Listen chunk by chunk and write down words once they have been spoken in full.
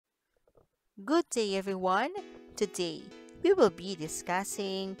Good day, everyone. Today, we will be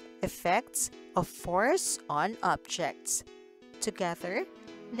discussing effects of force on objects. Together,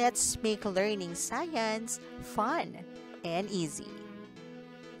 let's make learning science fun and easy.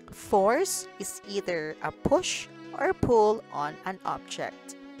 Force is either a push or pull on an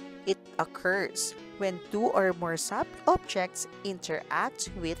object. It occurs when two or more objects interact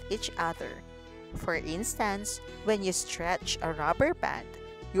with each other. For instance, when you stretch a rubber band,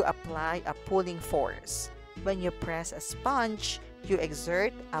 you apply a pulling force. When you press a sponge, you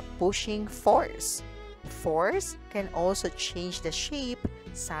exert a pushing force. Force can also change the shape,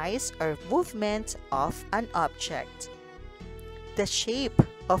 size, or movement of an object. The shape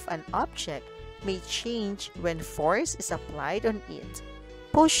of an object may change when force is applied on it.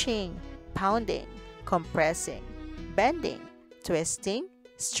 Pushing, pounding, compressing, bending, twisting,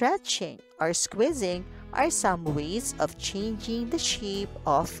 stretching, or squeezing are some ways of changing the shape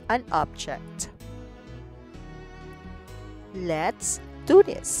of an object. Let's do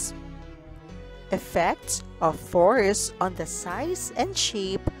this. Effects of force on the size and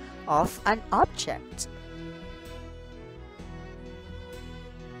shape of an object.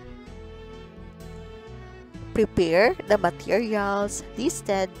 Prepare the materials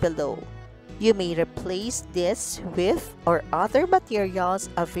listed below. You may replace this with or other materials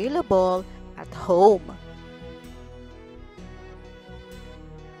available at home.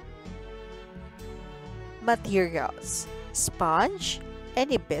 Materials: sponge,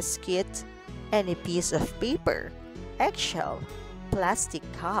 any biscuit, any piece of paper, eggshell, plastic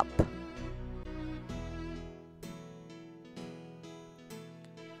cup.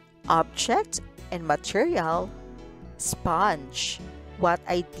 Object and material: sponge. What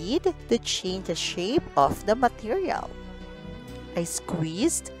I did to change the shape of the material. I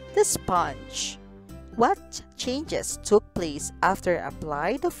squeezed the sponge. What changes took place after I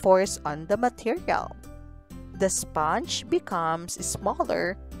applied the force on the material? The sponge becomes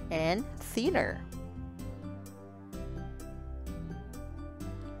smaller and thinner.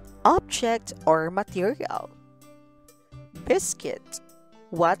 Object or material: biscuit.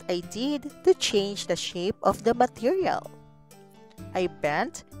 What I did to change the shape of the material. I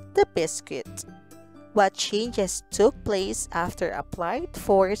bent the biscuit. What changes took place after applied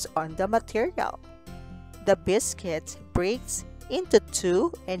force on the material? The biscuit breaks into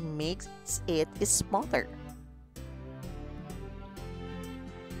two and makes it smaller.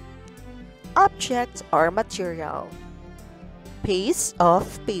 Object or material: piece of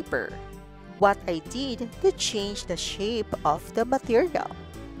paper. What I did to change the shape of the material.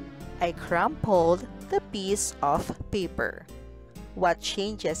 I crumpled the piece of paper. What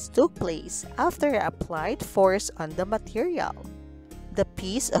changes took place after I applied force on the material? The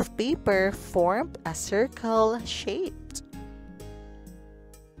piece of paper formed a circle shape.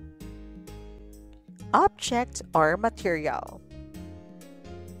 Object or material: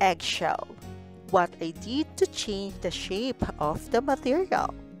 eggshell. What I did to change the shape of the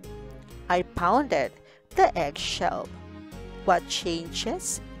material. I pounded the eggshell. What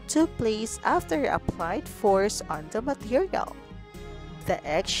changes took place after I applied force on the material? The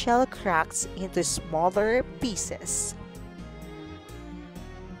eggshell cracks into smaller pieces.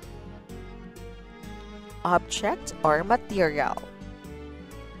 Object or material: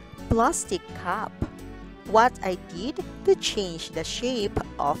 plastic cup. What I did to change the shape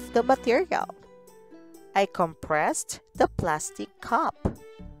of the material. I compressed the plastic cup.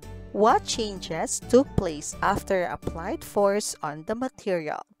 What changes took place after I applied force on the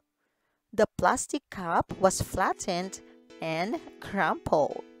material? The plastic cup was flattened and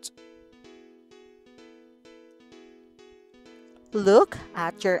crumpled. Look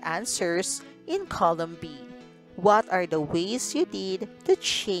at your answers in column B. What are the ways you did to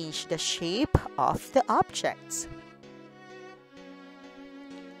change the shape of the objects?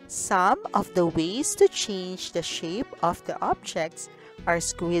 Some of the ways to change the shape of the objects are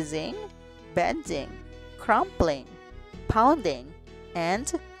squeezing, bending, crumpling, pounding, and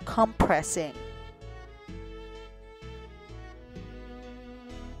compressing.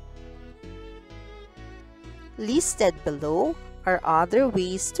 Listed below are other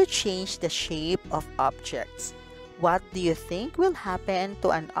ways to change the shape of objects. What do you think will happen to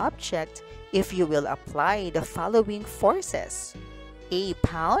an object if you will apply the following forces? A.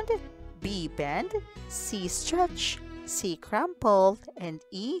 Pound, B. Bend, C. Stretch, C. Crumple, and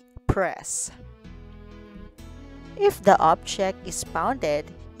E. Press. If the object is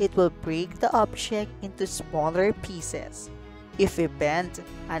pounded, it will break the object into smaller pieces. If we bend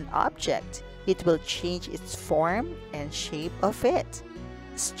an object, it will change its form and shape of it.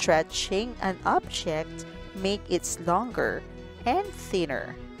 Stretching an object make it longer and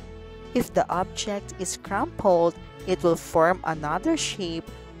thinner. If the object is crumpled, it will form another shape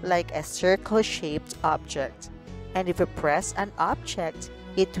like a circle-shaped object. And if you press an object,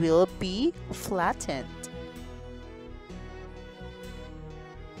 it will be flattened.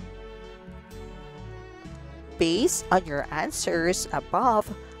 Based on your answers above,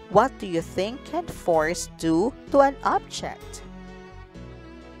 what do you think can force do to an object?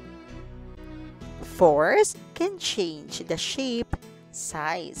 Force can change the shape,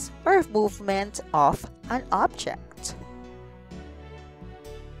 size, or movement of an object.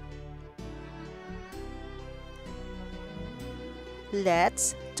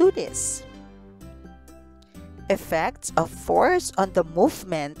 Let's do this. Effects of force on the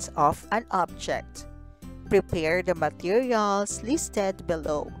movement of an object. Prepare the materials listed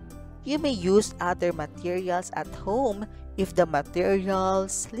below. You may use other materials at home if the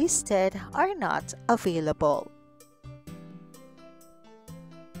materials listed are not available.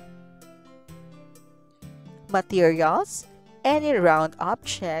 Materials: any round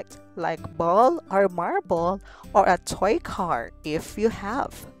object like ball or marble, or a toy car if you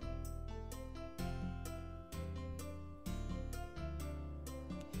have.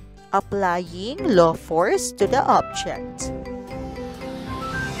 Applying low force to the object.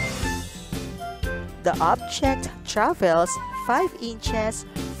 The object travels 5 inches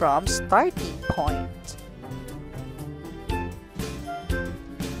from starting point.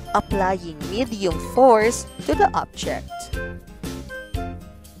 Applying medium force to the object.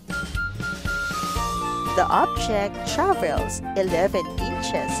 The object travels 11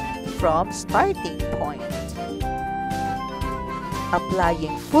 inches from starting point.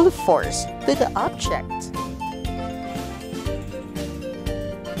 Applying full force to the object.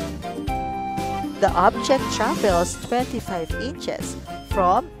 The object travels 25 inches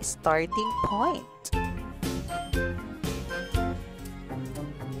from starting point.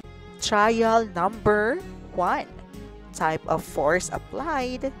 Trial number 1. Type of force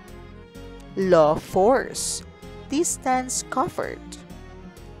applied. Low force. Distance covered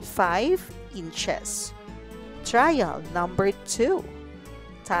 5 inches. Trial number 2.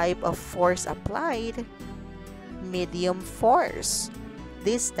 Type of force applied. Medium force.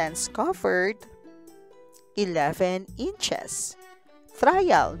 Distance covered 11 inches.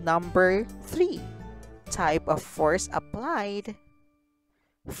 Trial number 3. Type of force applied.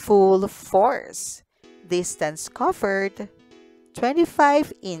 Full force. Distance covered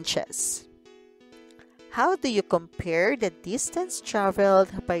 25 inches. How do you compare the distance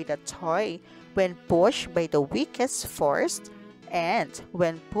traveled by the toy when pushed by the weakest force and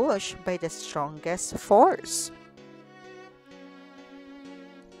when pushed by the strongest force?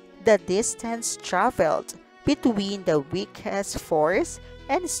 The distance traveled between the weakest force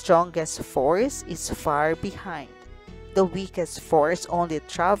and strongest force is far behind. The weakest force only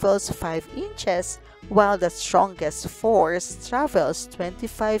travels 5 inches, while the strongest force travels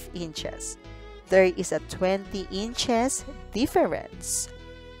 25 inches. There is a 20 inches difference.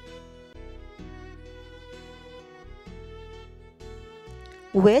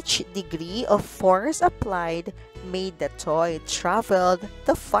 Which degree of force applied made the toy travel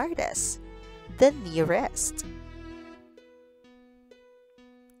the farthest? The nearest.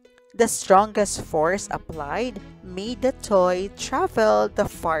 The strongest force applied made the toy travel the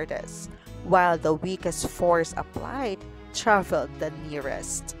farthest, while the weakest force applied traveled the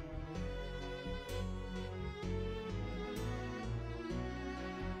nearest.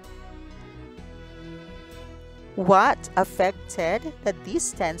 What affected the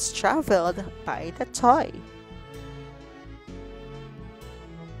distance traveled by the toy?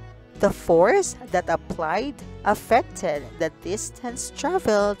 The force that applied affected the distance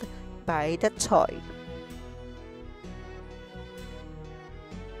traveled by the toy.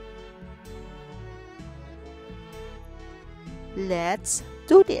 Let's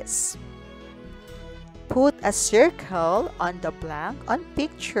do this. Put a circle on the blank on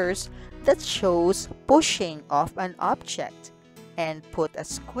pictures that shows pushing of an object, and put a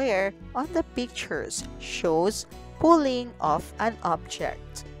square on the pictures shows pulling of an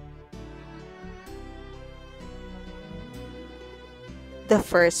object. The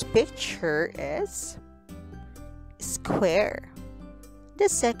first picture is square. The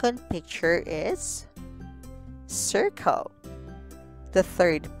second picture is circle. The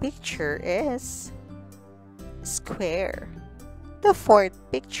third picture is square. The fourth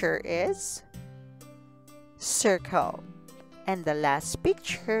picture is circle. And the last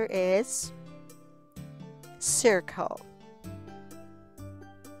picture is circle.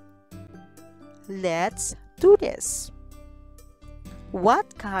 Let's do this.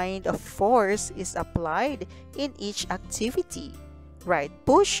 What kind of force is applied in each activity? Write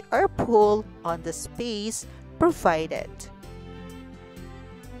push or pull on the space provided.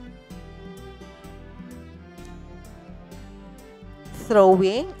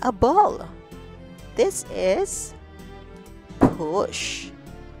 Throwing a ball. This is push.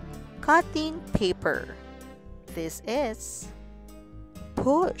 Cutting paper. This is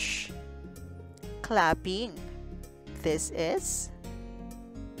push. Clapping. This is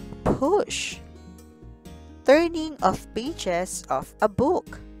push. Turning of pages of a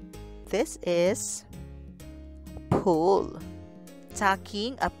book. This is pull.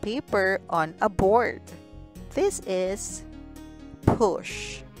 Tacking a paper on a board. This is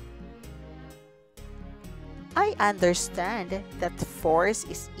push. I understand that force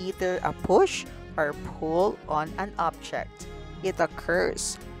is either a push or pull on an object. It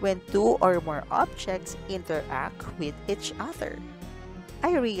occurs when two or more objects interact with each other.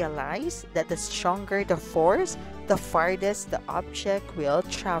 I realize that the stronger the force, the farthest the object will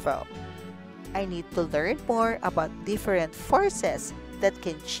travel. I need to learn more about different forces that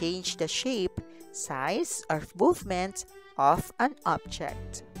can change the shape, size, or movement of an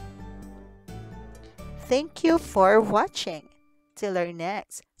object. Thank you for watching. Till our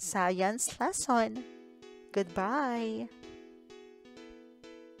next science lesson. Goodbye.